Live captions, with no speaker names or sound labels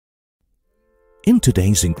In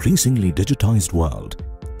today's increasingly digitized world,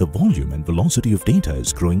 the volume and velocity of data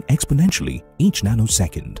is growing exponentially each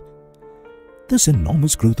nanosecond. This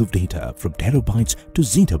enormous growth of data from terabytes to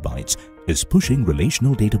zettabytes is pushing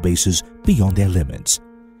relational databases beyond their limits.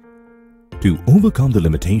 To overcome the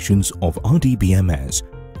limitations of RDBMS,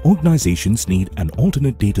 organizations need an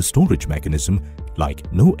alternate data storage mechanism like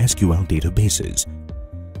NoSQL databases.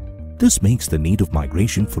 This makes the need of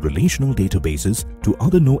migration for relational databases to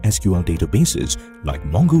other NoSQL databases like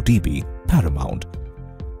MongoDB paramount.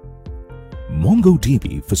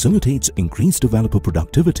 MongoDB facilitates increased developer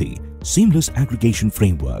productivity, seamless aggregation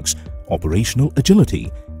frameworks, operational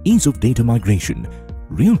agility, ease of data migration,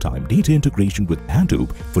 real-time data integration with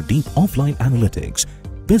Hadoop for deep offline analytics,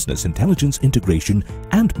 business intelligence integration,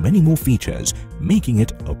 and many more features, making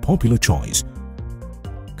it a popular choice.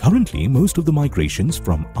 Currently, most of the migrations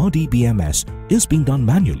from RDBMS is being done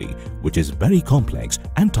manually, which is very complex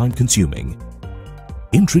and time-consuming.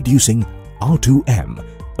 Introducing R2M,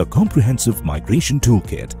 a comprehensive migration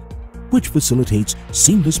toolkit, which facilitates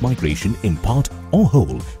seamless migration in part or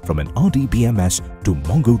whole from an RDBMS to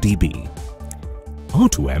MongoDB.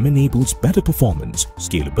 R2M enables better performance,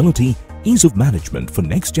 scalability, ease of management for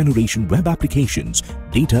next-generation web applications,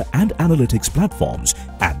 data and analytics platforms,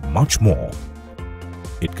 and much more.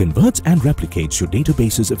 It converts and replicates your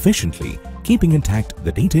databases efficiently, keeping intact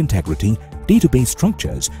the data integrity, database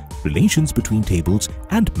structures, relations between tables,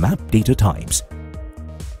 and map data types.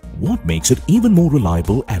 What makes it even more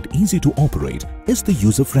reliable and easy to operate is the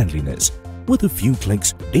user-friendliness. With a few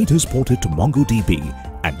clicks, data is ported to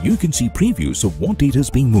MongoDB, and you can see previews of what data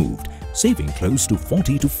is being moved, saving close to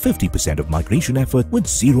 40 to 50% of migration effort with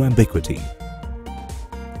zero ambiguity.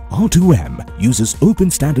 R2M uses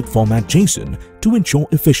open standard format JSON to ensure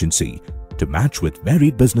efficiency, to match with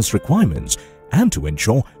varied business requirements, and to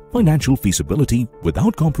ensure financial feasibility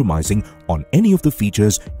without compromising on any of the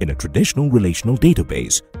features in a traditional relational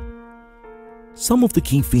database. Some of the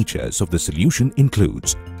key features of the solution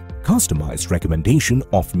includes customized recommendation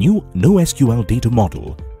of new NoSQL data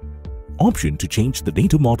model, option to change the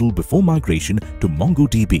data model before migration to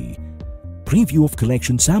MongoDB, preview of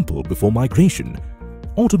collection sample before migration,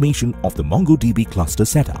 automation of the MongoDB cluster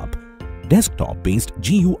setup, desktop-based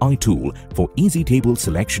GUI tool for easy table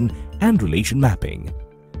selection and relation mapping.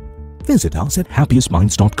 Visit us at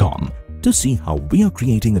happiestminds.com to see how we are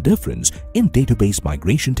creating a difference in database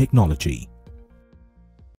migration technology.